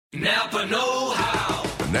Napa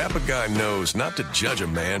know-how. The Napa guy knows not to judge a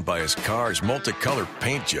man by his car's multicolored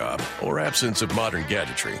paint job or absence of modern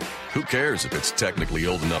gadgetry. Who cares if it's technically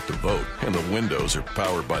old enough to vote and the windows are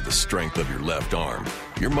powered by the strength of your left arm?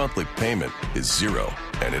 Your monthly payment is zero,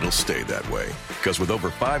 and it'll stay that way. Because with over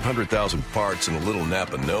 500,000 parts and a little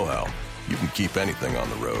Napa know-how, you can keep anything on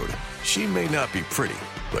the road. She may not be pretty,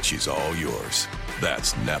 but she's all yours.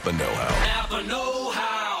 That's Napa know-how. Napa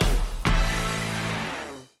know-how.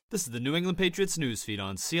 This is the New England Patriots news feed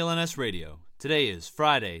on CLNS Radio. Today is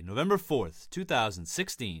Friday, November 4th,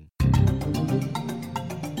 2016.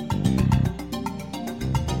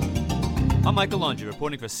 I'm Michael Longi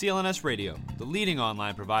reporting for CLNS Radio, the leading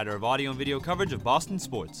online provider of audio and video coverage of Boston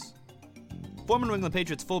sports. Former New England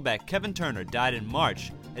Patriots fullback Kevin Turner died in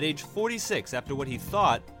March at age 46 after what he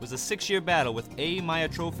thought was a 6-year battle with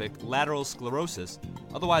amyotrophic lateral sclerosis,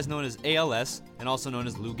 otherwise known as ALS and also known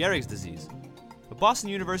as Lou Gehrig's disease. But Boston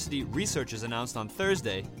University researchers announced on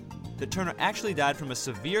Thursday that Turner actually died from a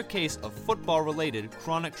severe case of football-related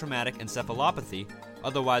chronic traumatic encephalopathy,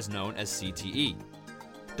 otherwise known as CTE.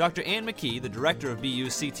 Dr. Ann McKee, the director of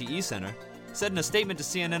BU's CTE Center, said in a statement to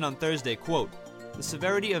CNN on Thursday, quote, "The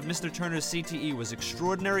severity of Mr. Turner's CTE was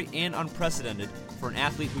extraordinary and unprecedented for an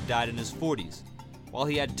athlete who died in his 40s. While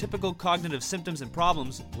he had typical cognitive symptoms and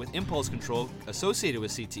problems with impulse control associated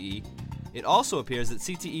with CTE, it also appears that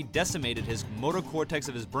CTE decimated his motor cortex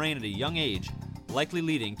of his brain at a young age, likely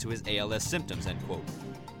leading to his ALS symptoms," end quote.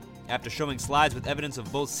 After showing slides with evidence of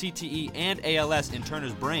both CTE and ALS in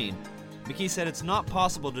Turner's brain, McKee said it's not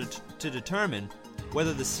possible to determine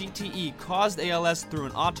whether the CTE caused ALS through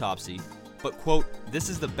an autopsy, but, quote, "This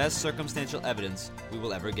is the best circumstantial evidence we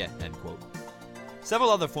will ever get," end quote.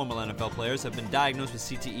 Several other former NFL players have been diagnosed with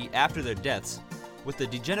CTE after their deaths, with the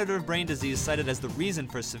degenerative brain disease cited as the reason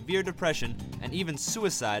for severe depression and even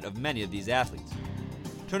suicide of many of these athletes.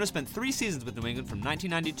 Turner spent 3 seasons with New England from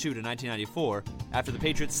 1992 to 1994 after the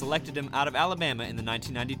Patriots selected him out of Alabama in the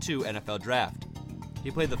 1992 NFL Draft.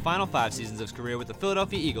 He played the final 5 seasons of his career with the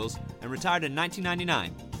Philadelphia Eagles and retired in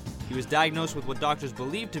 1999. He was diagnosed with what doctors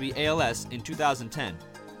believed to be ALS in 2010.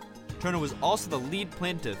 Turner was also the lead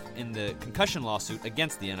plaintiff in the concussion lawsuit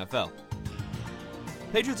against the NFL.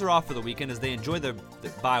 Patriots are off for the weekend as they enjoy their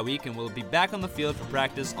bye week and will be back on the field for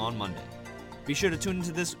practice on Monday. Be sure to tune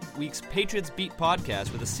into this week's Patriots Beat podcast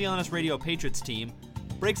where the CLNS Radio Patriots team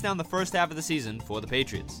breaks down the first half of the season for the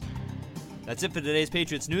Patriots. That's it for today's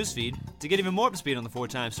Patriots news feed. To get even more up to speed on the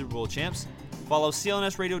 4-time Super Bowl champs, follow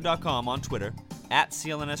clnsradio.com on Twitter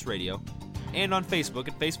 @CLNSradio and on Facebook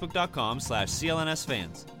at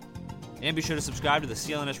facebook.com/CLNSfans. And be sure to subscribe to the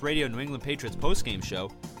CLNS Radio New England Patriots postgame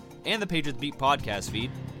show and the Patriots Beat podcast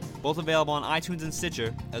feed, both available on iTunes and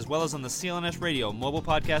Stitcher, as well as on the CLNS Radio mobile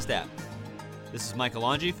podcast app. This is Michael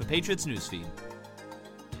Longi for Patriots Newsfeed.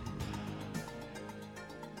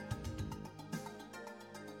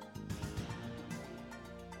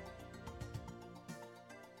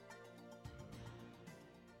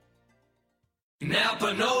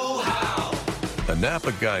 Napa know-how. A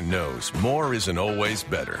Napa guy knows more isn't always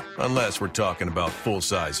better, unless we're talking about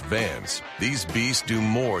full-size vans. These beasts do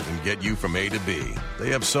more than get you from A to B. They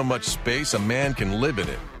have so much space a man can live in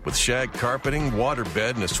it. With shag carpeting,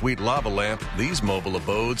 waterbed, and a sweet lava lamp, these mobile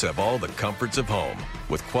abodes have all the comforts of home.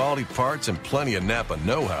 With quality parts and plenty of Napa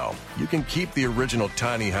know-how, you can keep the original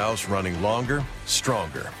tiny house running longer,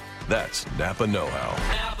 stronger. That's Napa know-how.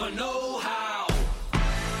 Napa know-how.